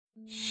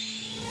For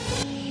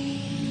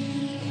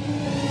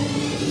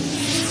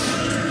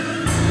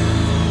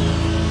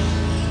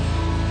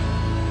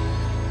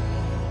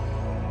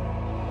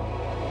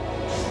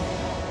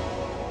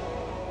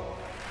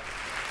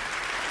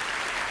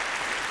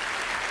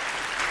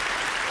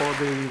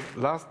the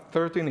last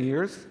 13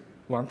 years,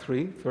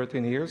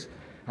 13 years,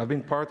 I've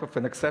been part of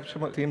an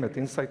exceptional team at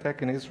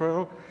Insightec in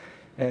Israel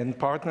and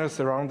partners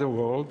around the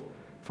world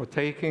for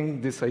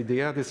taking this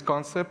idea, this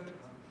concept,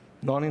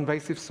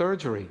 non-invasive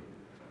surgery,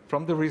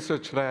 from the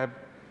research lab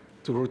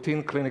to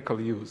routine clinical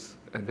use.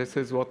 And this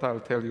is what I'll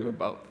tell you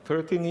about.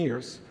 13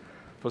 years.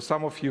 For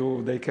some of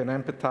you, they can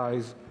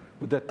empathize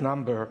with that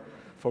number.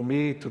 For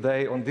me,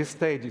 today, on this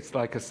stage, it's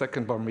like a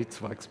second bar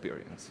mitzvah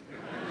experience.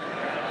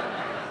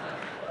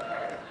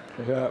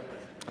 Yeah.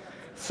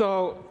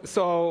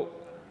 So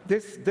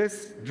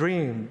this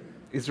dream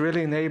is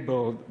really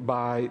enabled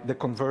by the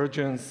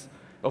convergence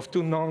of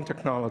two known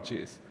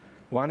technologies.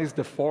 One is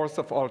the force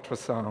of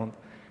ultrasound,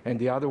 and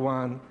the other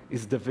one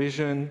is the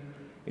vision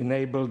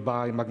enabled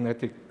by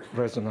magnetic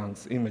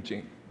resonance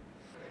imaging.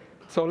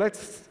 So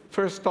let's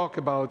first talk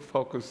about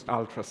focused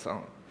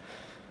ultrasound.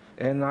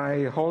 And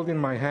I hold in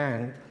my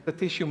hand the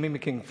tissue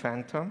mimicking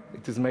phantom.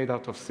 It is made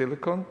out of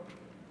silicon.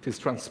 It is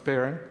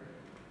transparent.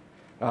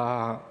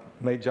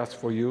 Made just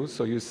for you,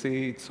 so you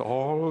see it's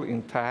all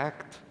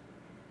intact,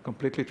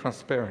 completely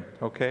transparent,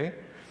 okay?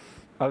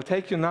 I'll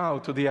take you now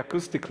to the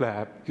acoustic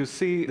lab. You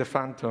see the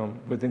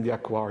phantom within the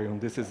aquarium.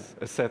 This is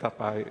a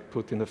setup I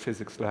put in the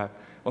physics lab.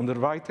 On the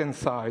right-hand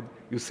side,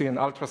 you see an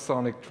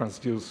ultrasonic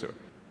transducer.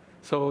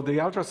 So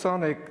the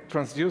ultrasonic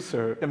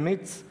transducer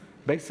emits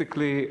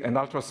basically an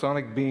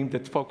ultrasonic beam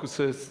that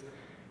focuses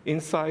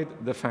inside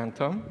the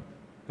phantom,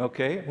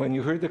 okay? When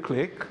you hear the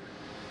click,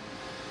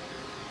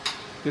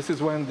 this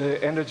is when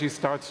the energy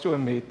starts to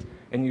emit,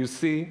 and you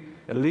see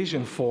a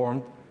lesion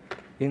formed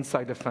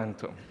inside the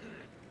phantom.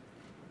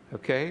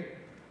 Okay?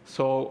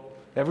 So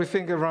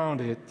everything around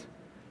it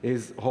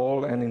is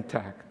whole and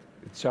intact.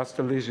 It's just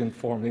a lesion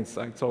formed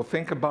inside. So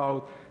think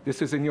about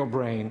this is in your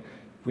brain.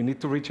 We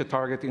need to reach a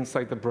target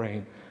inside the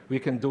brain. We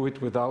can do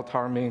it without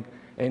harming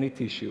any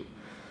tissue.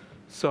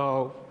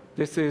 So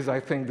this is, I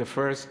think, the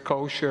first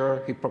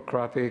kosher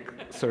Hippocratic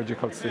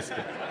surgical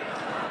system.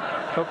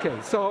 Okay,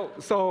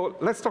 so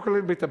let's talk a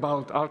little bit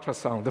about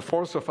ultrasound, the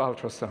force of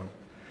ultrasound.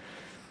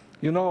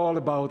 You know all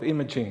about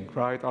imaging,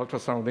 right?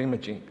 Ultrasound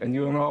imaging. And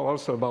you know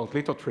also about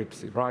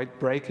lithotripsy, right?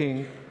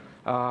 Breaking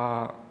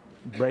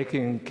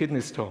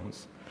kidney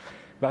stones.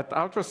 But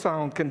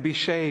ultrasound can be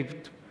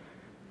shaped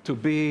to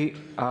be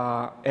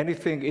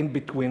anything in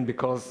between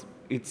because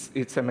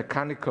it's a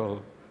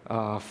mechanical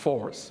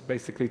force.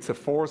 Basically, it's a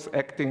force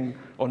acting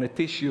on a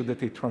tissue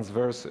that it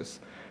transverses.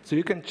 So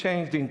you can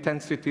change the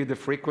intensity, the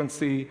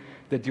frequency,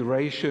 the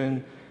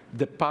duration,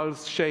 the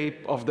pulse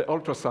shape of the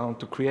ultrasound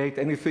to create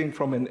anything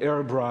from an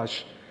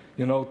airbrush,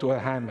 to a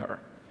hammer,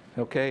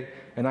 okay?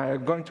 And I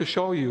am going to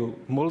show you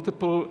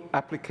multiple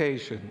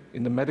applications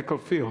in the medical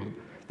field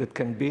that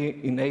can be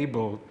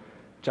enabled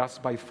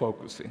just by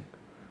focusing,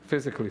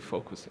 physically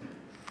focusing.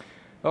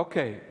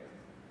 Okay,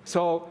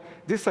 so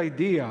this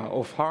idea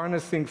of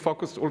harnessing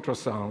focused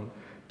ultrasound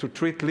to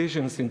treat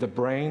lesions in the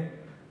brain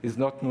is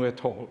not new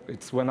at all.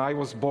 It's when I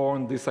was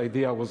born, this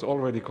idea was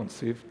already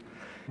conceived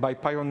by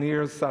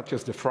pioneers such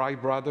as the Fry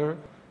brother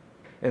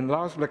and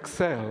Lars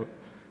Leksell,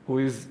 who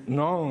is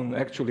known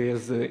actually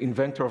as the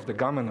inventor of the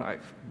gamma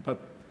knife.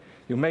 But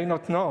you may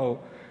not know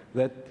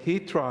that he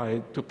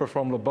tried to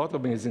perform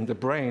lobotomies in the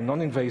brain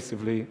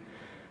non-invasively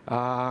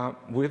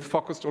with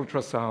focused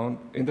ultrasound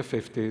in the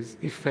 50s.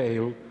 He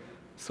failed,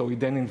 so he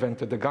then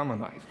invented the gamma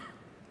knife.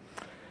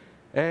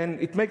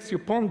 And it makes you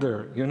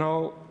ponder,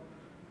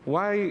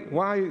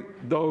 why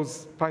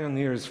those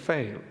pioneers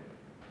failed?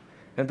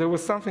 And there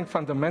was something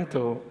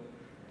fundamental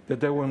that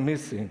they were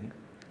missing.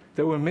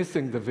 They were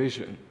missing the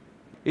vision.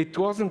 It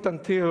wasn't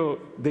until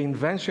the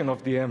invention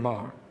of the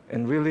MR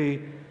and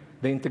really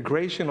the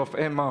integration of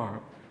MR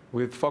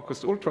with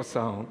focused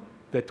ultrasound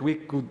that we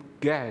could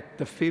get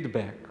the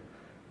feedback,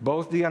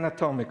 both the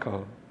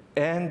anatomical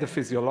and the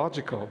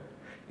physiological,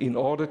 in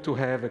order to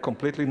have a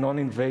completely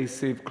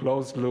non-invasive,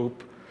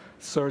 closed-loop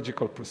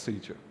surgical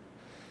procedure.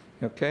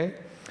 Okay?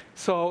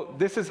 So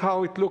this is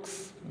how it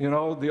looks,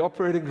 the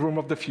operating room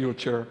of the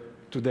future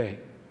today.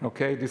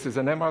 Okay? This is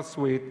an MR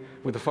suite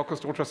with a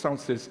focused ultrasound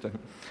system.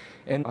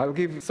 And I'll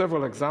give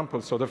several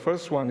examples. So the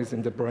first one is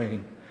in the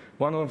brain.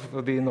 One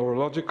of the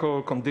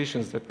neurological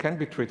conditions that can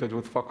be treated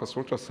with focused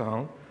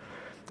ultrasound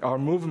are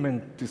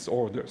movement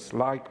disorders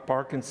like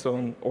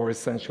Parkinson or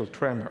essential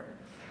tremor.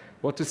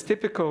 What is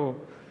typical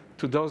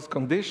to those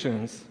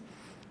conditions,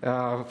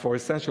 for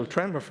essential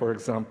tremor, for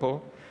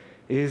example,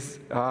 is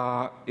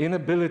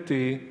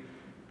inability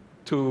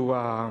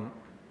to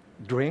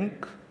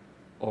drink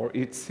or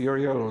eat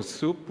cereal or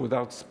soup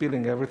without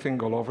spilling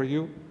everything all over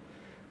you,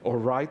 or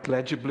write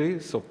legibly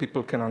so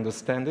people can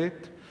understand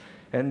it,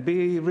 and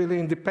be really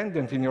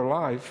independent in your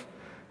life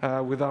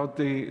without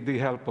the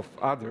help of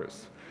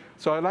others.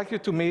 So I'd like you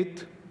to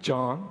meet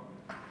John.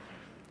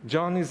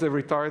 John is a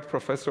retired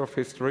professor of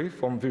history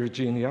from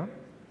Virginia.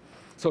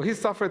 So he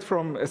suffered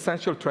from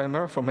essential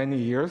tremor for many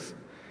years,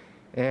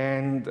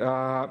 and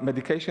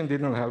medication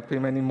didn't help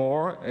him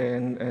anymore,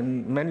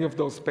 and many of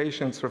those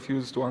patients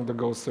refused to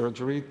undergo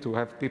surgery to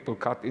have people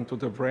cut into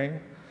the brain.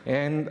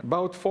 And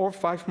about 4 or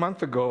 5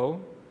 months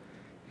ago,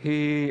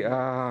 he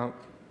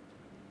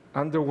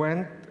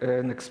underwent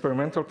an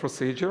experimental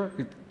procedure.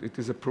 It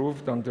is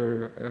approved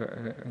under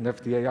an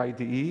FDA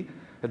IDE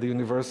at the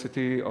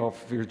University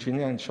of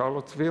Virginia in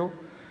Charlottesville,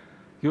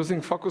 using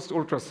focused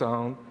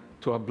ultrasound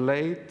to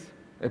ablate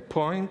a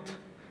point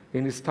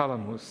in his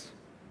thalamus,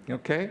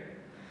 okay?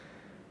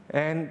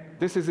 And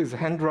this is his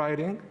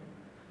handwriting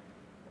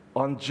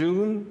on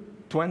June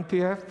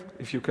 20th,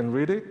 if you can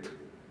read it,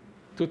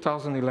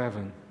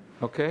 2011,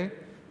 okay?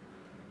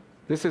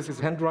 This is his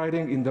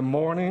handwriting in the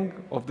morning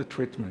of the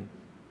treatment,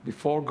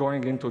 before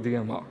going into the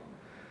MR.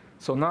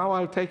 So now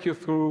I'll take you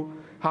through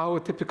how a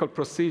typical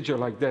procedure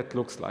like that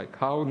looks like,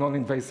 how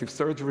non-invasive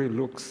surgery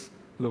looks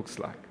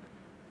like.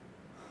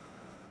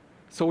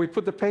 So we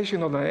put the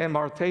patient on an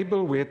MR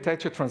table, we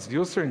attach a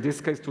transducer, in this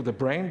case to the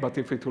brain, but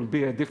if it will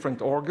be a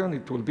different organ,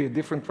 it will be a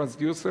different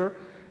transducer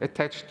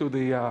attached to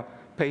the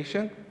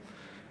patient.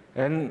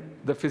 And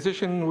the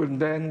physician will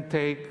then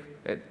take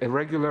a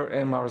regular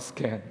MR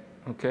scan,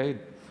 okay?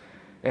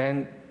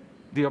 And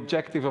the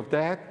objective of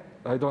that,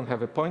 I don't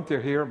have a pointer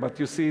here, but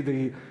you see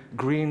the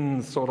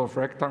green sort of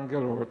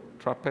rectangle or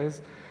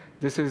trapeze.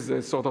 This is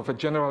a sort of a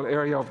general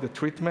area of the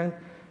treatment.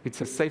 It's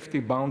a safety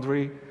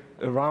boundary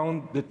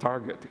around the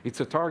target.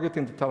 It's a target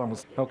in the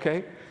thalamus,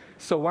 okay?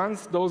 So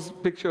once those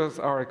pictures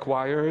are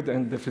acquired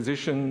and the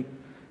physician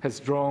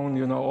has drawn,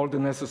 you know, all the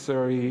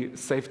necessary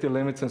safety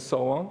limits and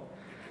so on,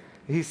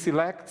 he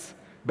selects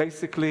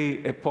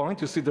basically a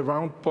point. You see the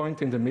round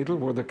point in the middle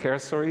where the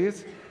cursor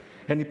is,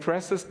 and he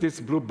presses this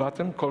blue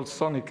button called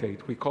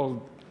sonicate. We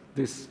call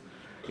this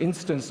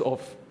instance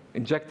of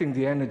injecting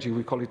the energy,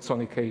 we call it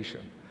sonication.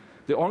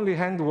 The only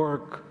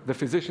handwork the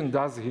physician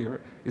does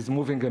here is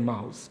moving a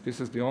mouse.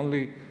 This is the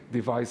only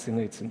device he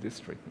needs in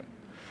this treatment.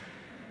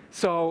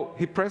 So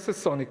he presses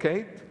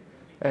sonicate,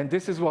 and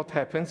this is what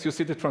happens. You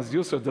see the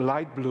transducer, the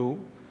light blue.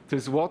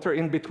 There's water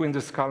in between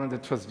the skull and the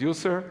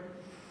transducer,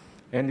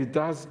 and it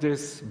does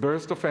this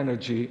burst of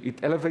energy.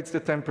 It elevates the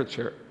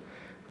temperature.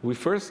 We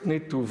first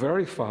need to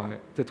verify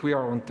that we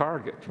are on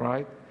target,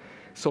 right?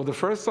 So the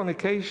first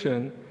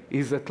sonication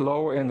is at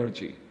low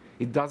energy.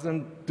 It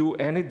doesn't do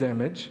any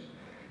damage,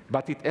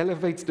 but it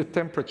elevates the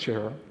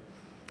temperature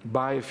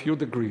by a few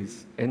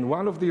degrees. And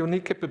one of the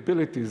unique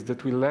capabilities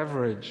that we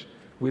leverage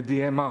with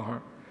the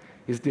MR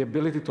is the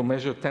ability to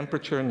measure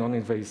temperature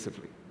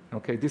non-invasively.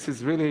 Okay, this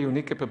is really a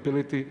unique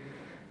capability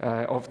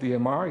of the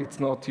MR.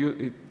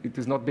 It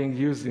is not being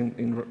used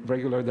in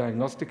regular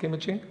diagnostic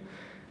imaging,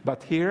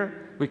 but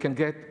here we can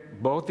get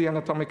both the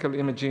anatomical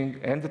imaging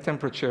and the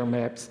temperature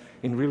maps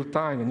in real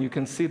time, and you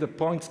can see the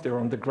points there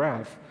on the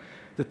graph.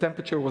 The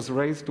temperature was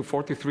raised to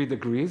 43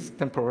 degrees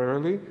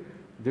temporarily.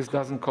 This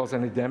doesn't cause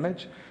any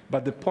damage,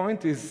 but the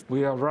point is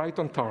we are right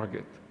on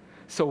target.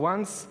 So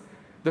once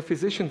the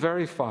physician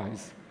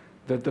verifies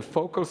that the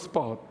focal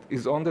spot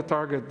is on the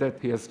target that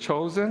he has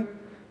chosen,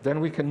 then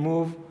we can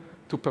move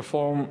to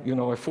perform, you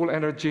know, a full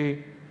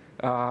energy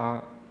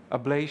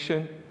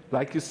ablation,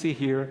 like you see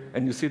here,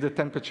 and you see the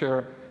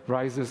temperature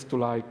rises to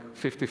like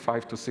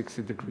 55 to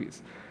 60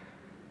 degrees.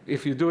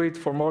 If you do it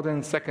for more than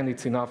a second,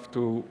 it's enough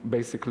to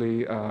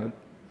basically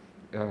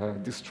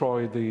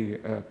destroy the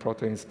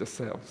proteins, the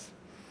cells.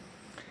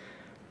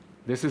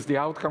 This is the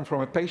outcome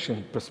from a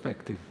patient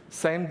perspective.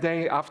 Same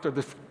day after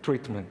the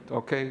treatment,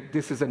 okay?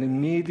 This is an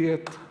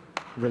immediate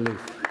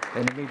relief,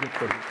 an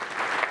immediate relief.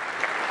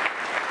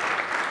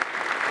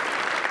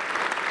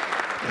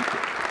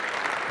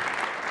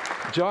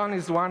 John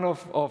is one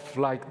of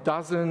like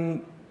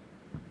dozen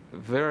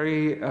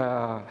very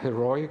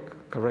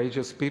heroic,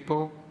 courageous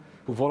people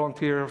who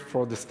volunteer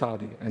for the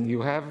study. And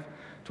you have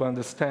to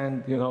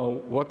understand, you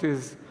know, what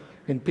is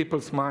in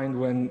people's mind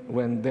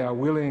when they are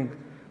willing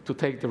to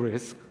take the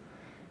risk.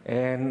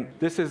 And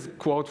this is a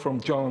quote from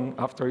John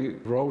after he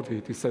wrote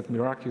it. He said,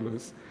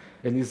 "Miraculous."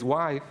 And his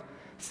wife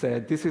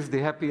said, "This is the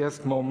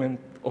happiest moment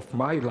of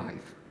my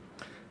life."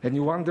 And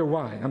you wonder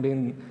why. I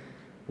mean,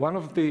 one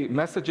of the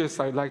messages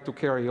I'd like to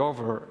carry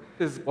over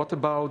is, what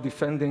about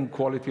defending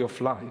quality of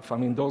life? I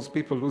mean, those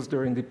people lose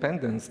their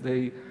independence.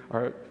 They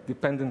are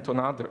dependent on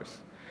others.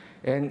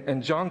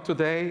 And John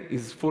today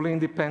is fully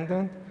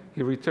independent.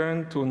 He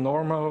returned to a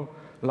normal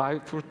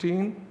life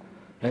routine,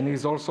 and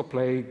he's also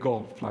playing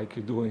golf like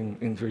you do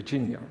in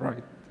Virginia,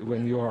 right?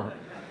 When you are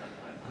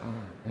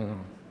you know,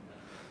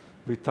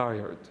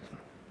 retired.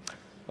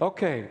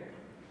 Okay,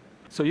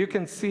 so you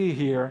can see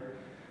here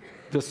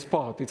the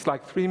spot. It's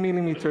like 3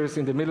 millimeters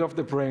in the middle of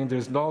the brain.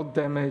 There's no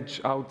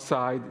damage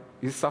outside.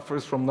 He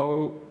suffers from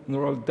no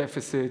neural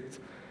deficit.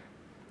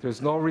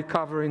 There's no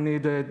recovery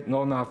needed,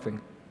 no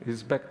nothing.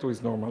 He's back to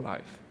his normal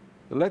life.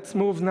 Let's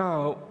move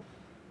now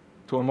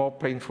to a more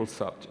painful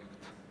subject.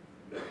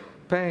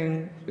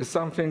 Pain is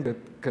something that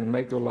can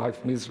make your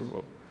life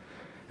miserable.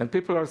 And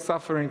people are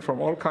suffering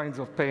from all kinds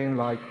of pain,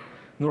 like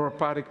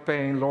neuropathic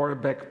pain, lower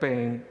back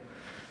pain.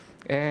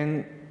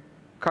 And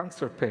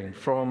cancer pain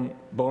from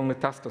bone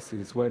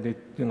metastases, when the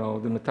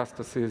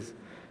metastases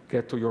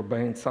get to your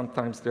brain.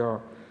 Sometimes they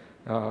are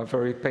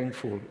very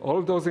painful.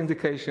 All those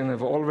indications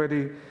have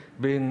already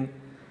been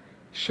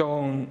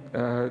shown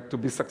to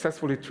be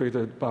successfully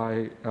treated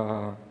by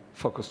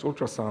focused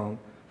ultrasound,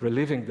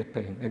 relieving the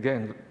pain,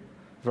 again,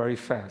 very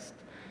fast.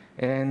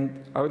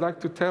 And I would like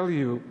to tell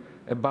you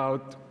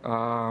about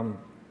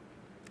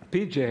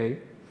PJ.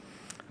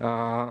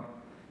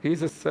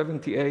 He's a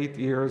 78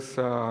 years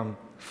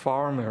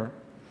farmer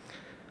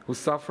who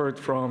suffered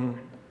from,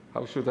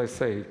 how should I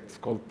say, it's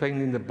called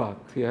pain in the butt.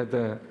 He had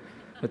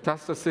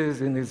metastasis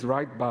in his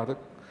right buttock,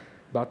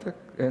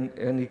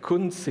 and he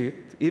couldn't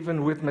sit,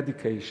 even with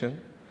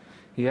medication.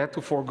 He had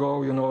to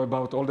forego,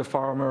 about all the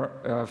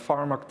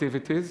farm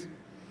activities.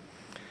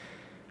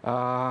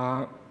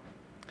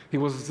 He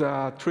was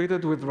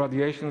treated with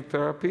radiation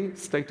therapy,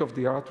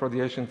 state-of-the-art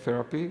radiation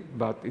therapy,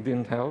 but it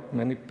didn't help.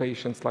 Many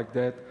patients like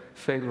that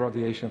failed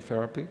radiation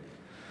therapy.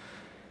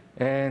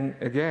 And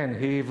again,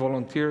 he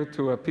volunteered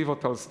to a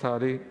pivotal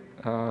study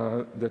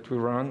that we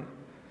run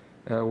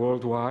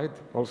worldwide,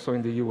 also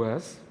in the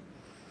US.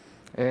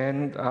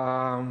 And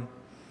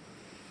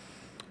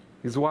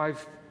his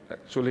wife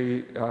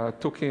actually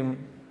took him.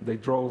 They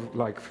drove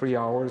like 3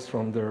 hours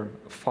from their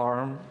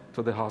farm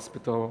to the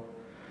hospital.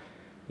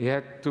 He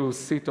had to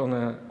sit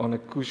on a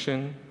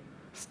cushion,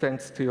 stand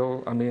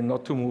still,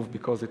 not to move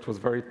because it was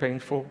very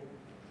painful.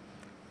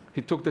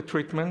 He took the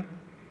treatment,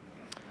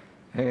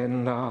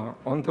 and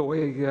on the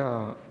way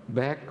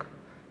back,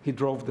 he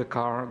drove the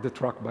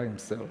truck by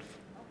himself.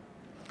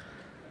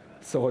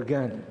 So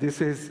again,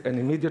 this is an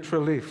immediate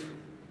relief,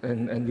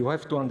 and you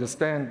have to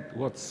understand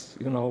what's,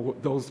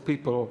 those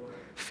people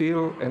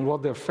feel and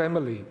what their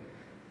family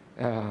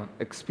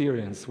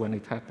experience when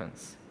it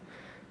happens.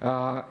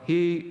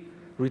 He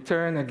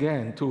returned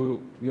again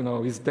to,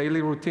 his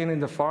daily routine in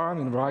the farm.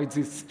 He rides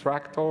his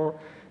tractor,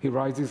 he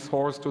rides his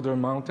horse to their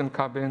mountain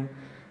cabin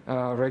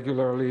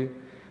regularly,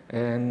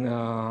 and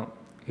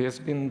he has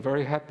been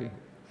very happy.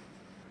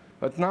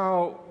 But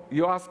now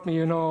you ask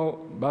me,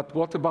 but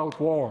what about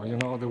war?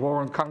 The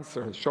war on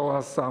cancer. Show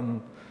us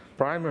some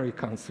primary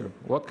cancer.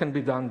 What can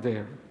be done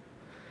there?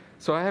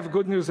 So I have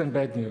good news and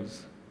bad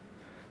news.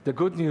 The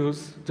good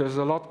news, there's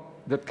a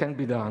lot that can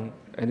be done,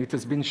 and it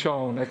has been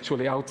shown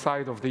actually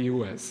outside of the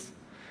US.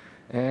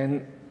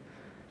 And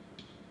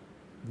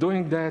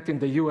doing that in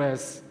the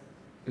US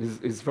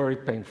is very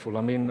painful.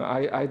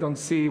 I don't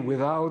see,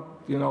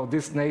 without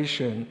this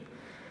nation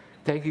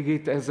taking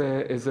it as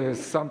a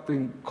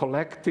something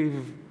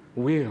collective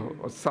will,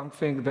 or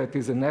something that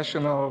is a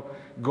national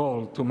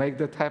goal to make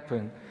that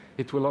happen,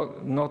 it will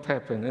not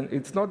happen. And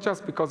it's not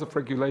just because of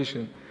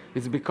regulation,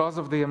 it's because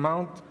of the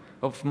amount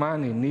of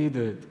money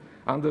needed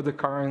under the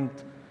current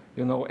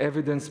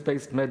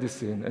evidence-based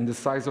medicine and the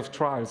size of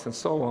trials and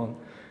so on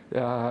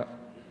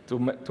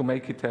to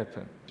make it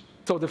happen.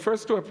 So the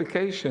first two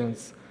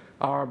applications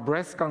are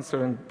breast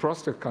cancer and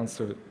prostate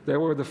cancer. They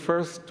were the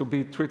first to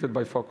be treated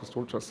by focused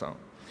ultrasound.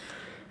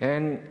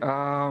 And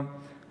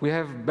we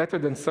have better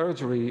than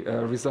surgery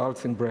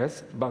results in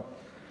breast, but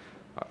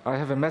I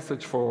have a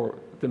message for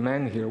the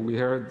men here. We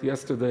heard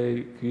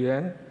yesterday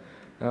Nguyen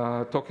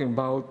talking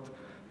about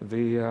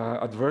the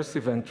adverse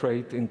event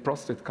rate in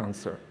prostate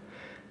cancer.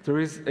 There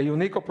is a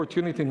unique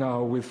opportunity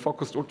now with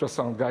focused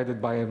ultrasound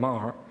guided by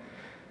MR,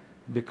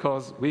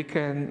 because we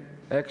can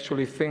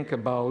actually think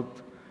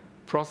about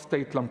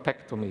prostate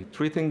lumpectomy,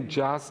 treating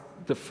just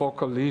the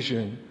focal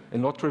lesion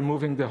and not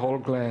removing the whole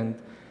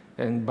gland,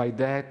 and by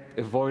that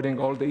avoiding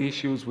all the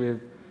issues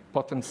with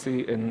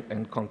potency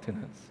and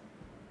continence.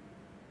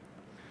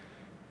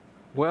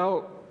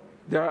 Well,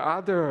 there are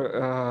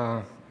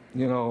other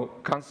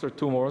cancer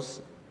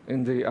tumors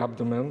in the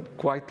abdomen,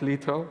 quite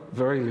little,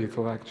 very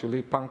little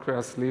actually,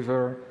 pancreas,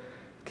 liver,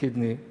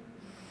 kidney.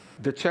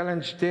 The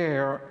challenge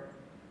there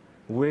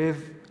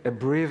with a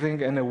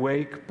breathing and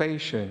awake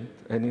patient,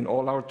 and in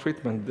all our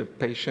treatment, the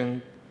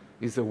patient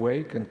is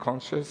awake and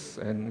conscious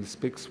and he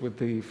speaks with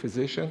the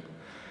physician,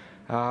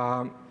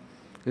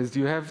 is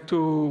you have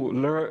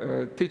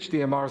to teach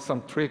the MR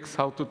some tricks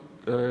how to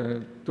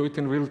do it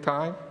in real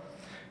time.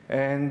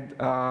 And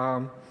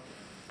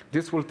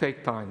this will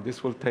take time.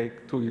 This will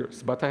take 2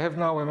 years. But I have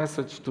now a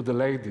message to the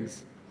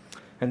ladies.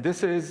 And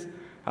this is,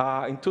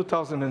 in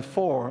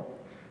 2004,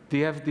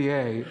 the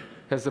FDA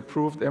has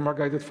approved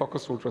MR-guided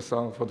focused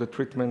ultrasound for the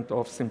treatment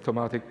of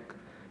symptomatic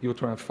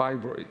uterine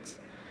fibroids.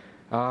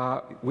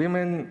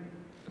 Women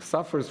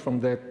suffers from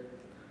that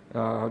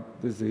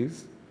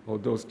disease, or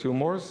those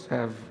tumors,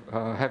 have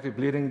heavy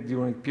bleeding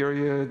during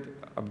period,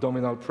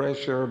 abdominal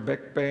pressure,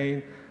 back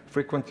pain,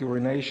 frequent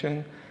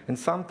urination, and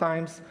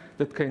sometimes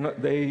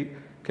they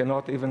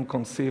cannot even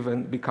conceive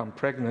and become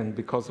pregnant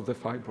because of the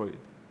fibroid.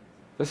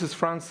 This is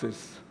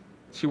Frances.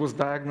 She was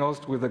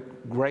diagnosed with a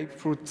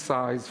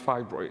grapefruit-sized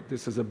fibroid.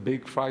 This is a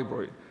big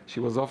fibroid. She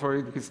was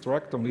offered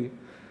hysterectomy,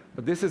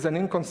 but this is an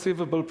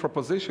inconceivable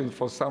proposition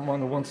for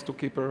someone who wants to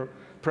keep her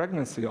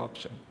pregnancy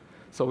option.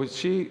 So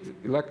she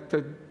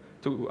elected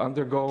to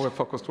undergo a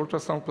focused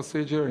ultrasound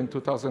procedure in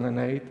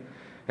 2008,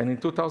 And in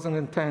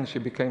 2010, she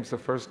became the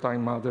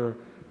first-time mother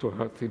to a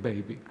healthy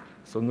baby.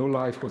 So new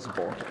life was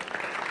born.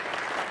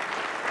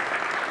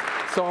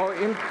 So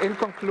in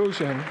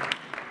conclusion,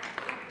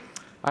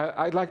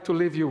 I'd like to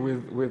leave you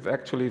with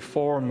actually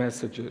 4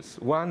 messages.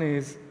 One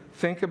is,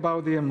 think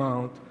about the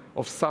amount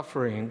of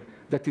suffering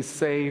that is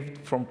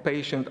saved from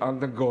patient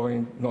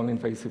undergoing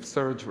non-invasive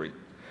surgery.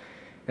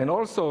 And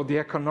also the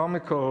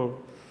economical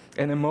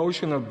and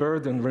emotional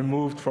burden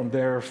removed from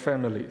their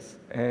families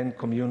and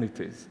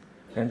communities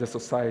and the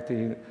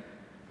society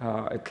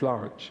at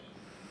large.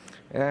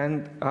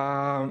 And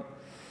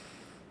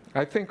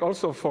I think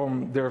also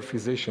from their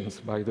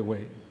physicians, by the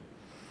way.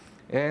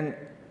 And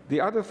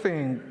the other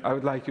thing I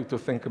would like you to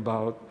think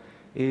about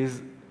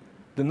is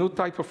the new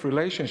type of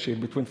relationship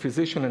between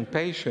physician and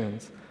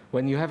patients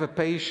when you have a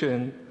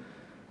patient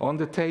on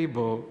the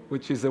table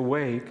which is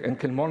awake and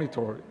can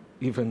monitor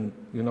even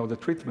the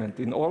treatment.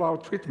 In all our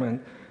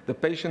treatment, the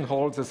patient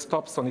holds a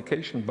stop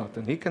sonication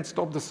button. He can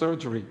stop the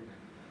surgery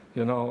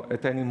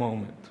at any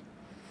moment.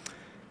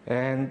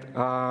 And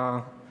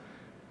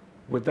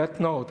with that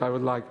note, I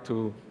would like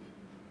to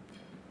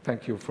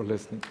thank you for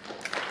listening.